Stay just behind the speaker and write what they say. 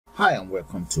Hi and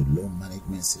welcome to Loan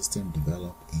Management System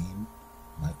developed in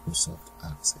Microsoft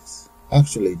Access.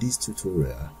 Actually, this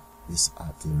tutorial is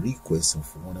at the request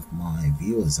of one of my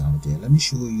viewers out there. Let me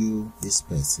show you this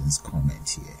person's comment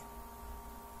here.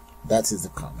 That is the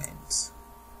comment.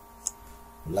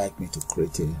 Would like me to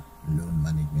create a loan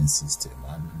management system,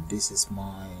 and this is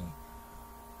my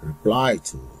reply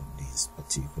to this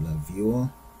particular viewer.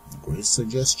 Great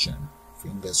suggestion,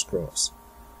 fingers crossed.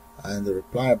 And the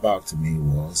reply back to me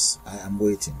was, I am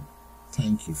waiting.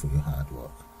 Thank you for your hard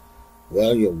work.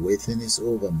 Well, your waiting is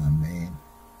over, my man.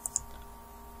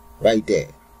 Right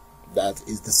there. That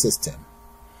is the system.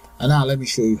 And now let me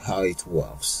show you how it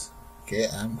works. Okay,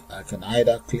 I can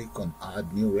either click on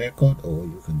add new record, or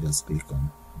you can just click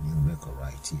on new record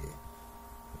right here.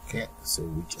 Okay, so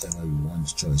whichever you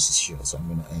want, choice is yours. So I'm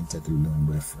going to enter the loan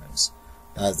reference.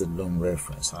 That's the loan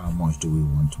reference. How much do we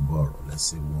want to borrow? Let's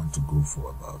say we want to go for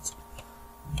about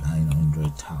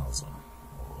 900,000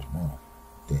 or more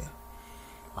there.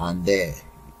 And there,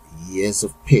 years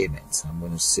of payments. I'm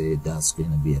going to say that's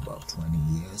going to be about 20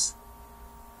 years.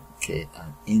 Okay,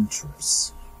 and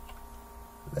interest.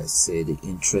 Let's say the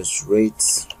interest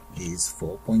rate is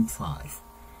 4.5,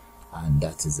 and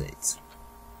that is it.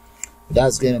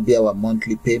 That's going to be our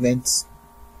monthly payments.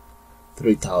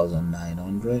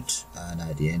 3,900, and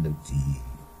at the end of the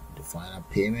final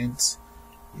payment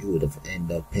you would have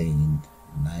ended up paying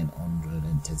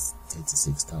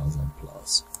 936,000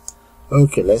 plus.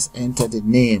 Okay, let's enter the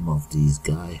name of this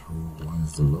guy who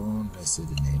wants the loan. Let's say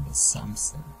the name is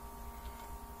Samson.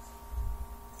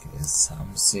 Okay,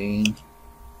 Samson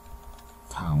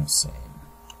Townsend.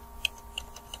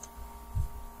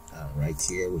 And right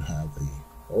here we have the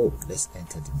let's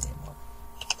enter the name up.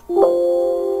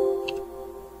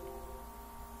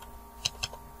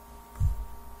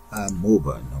 And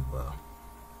mobile number.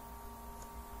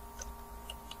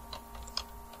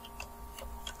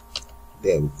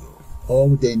 There we go.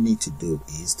 All they need to do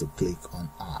is to click on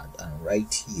add, and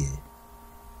right here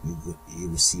you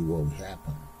will see what will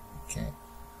happen. Okay,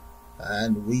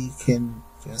 and we can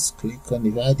just click on,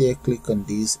 if I dare click on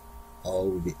this, all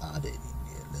will be added in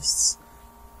there. Let's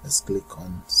click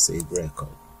on save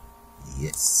record.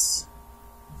 Yes,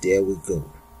 there we go,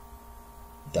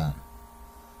 done.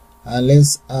 And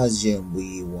let's assume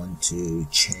we want to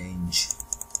change.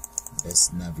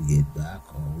 Let's navigate back,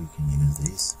 or we can use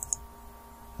this.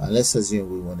 Let's assume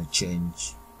we want to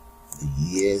change the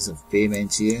years of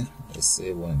payment here. Let's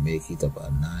say we want to make it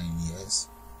about 9 years.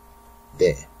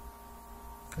 There.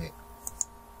 Okay,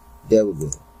 there we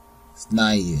go. It's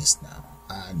 9 years now.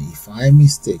 And if I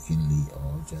mistakenly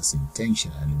or just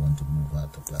intentionally want to move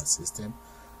out of that system,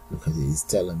 look at it, it's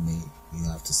telling me you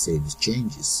have to save the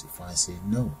changes. If I say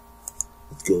no,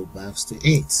 it goes back to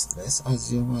 8. Let's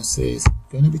assume I say it's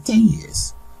going to be 10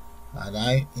 years, and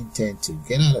I intend to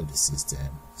get out of the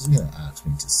system. It's going to ask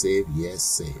me to save. Yes,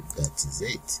 save. That is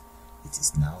it. It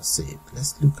is now saved.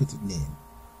 Let's look at the name,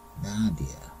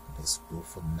 Nadia. Let's go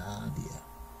for Nadia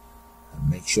and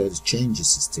make sure the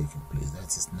changes is taking place.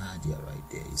 That is Nadia right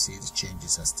there. You see the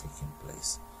changes has taken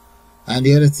place. And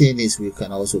the other thing is we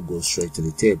can also go straight to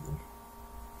the table.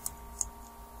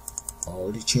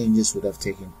 All the changes would have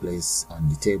taken place on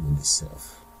the table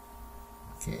itself.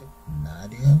 Okay,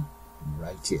 Nadia,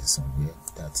 right here somewhere.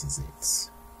 That is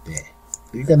it. There.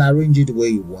 You can arrange it the way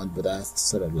you want, but I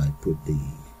sort of like put the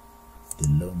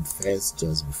loan first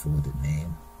just before the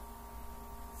name,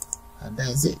 and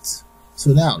that's it.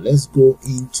 So now let's go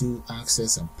into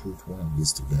Access and put one of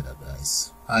these together,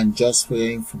 guys. And just for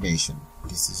your information,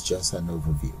 this is just an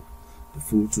overview. The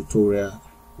full tutorial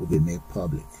will be made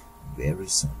public very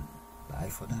soon. Bye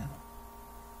for now.